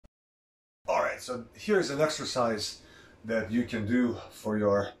Alright, so here's an exercise that you can do for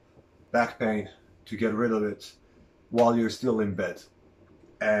your back pain to get rid of it while you're still in bed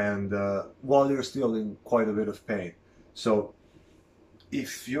and while you're still in quite a bit of pain. So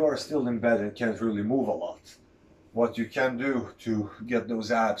if you are still in bed and can't really move a lot, what you can do to get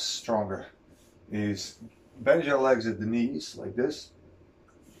those abs stronger is bend your legs at the knees like this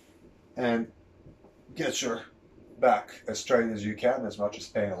and get your back as straight as you can, as much as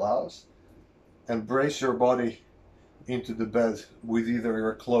pain allows, and brace your body into the bed with either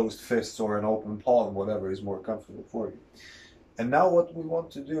your closed fists or an open palm, whatever is more comfortable for you. And now what we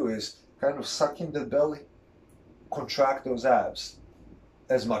want to do is kind of suck in the belly, contract those abs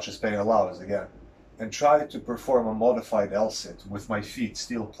as much as pain allows again, and try to perform a modified L-sit with my feet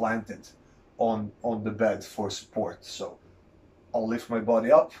still planted on the bed for support. So I'll lift my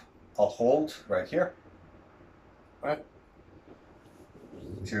body up, I'll hold right here, right?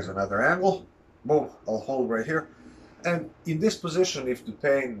 Here's another angle, boom, I'll hold right here. And in this position, if the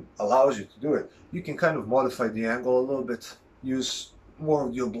pain allows you to do it, you can kind of modify the angle a little bit, use more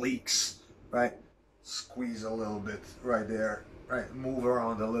of the obliques, right? Squeeze a little bit right there, right? Move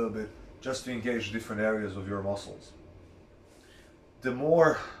around a little bit just to engage different areas of your muscles. The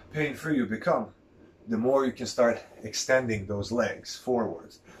more pain-free you become, the more you can start extending those legs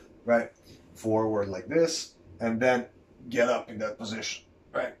forward, right? Forward like this, and then get up in that position,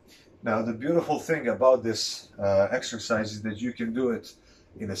 right? Now, the beautiful thing about this exercise is that you can do it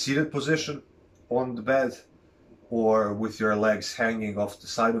in a seated position, on the bed, or with your legs hanging off the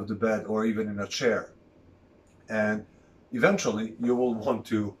side of the bed, or even in a chair. And eventually, you will want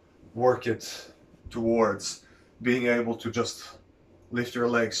to work it towards being able to just lift your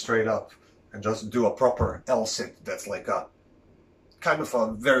legs straight up and just do a proper L-sit. That's like a kind of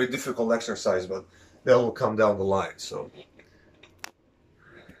a very difficult exercise, but that will come down the line. So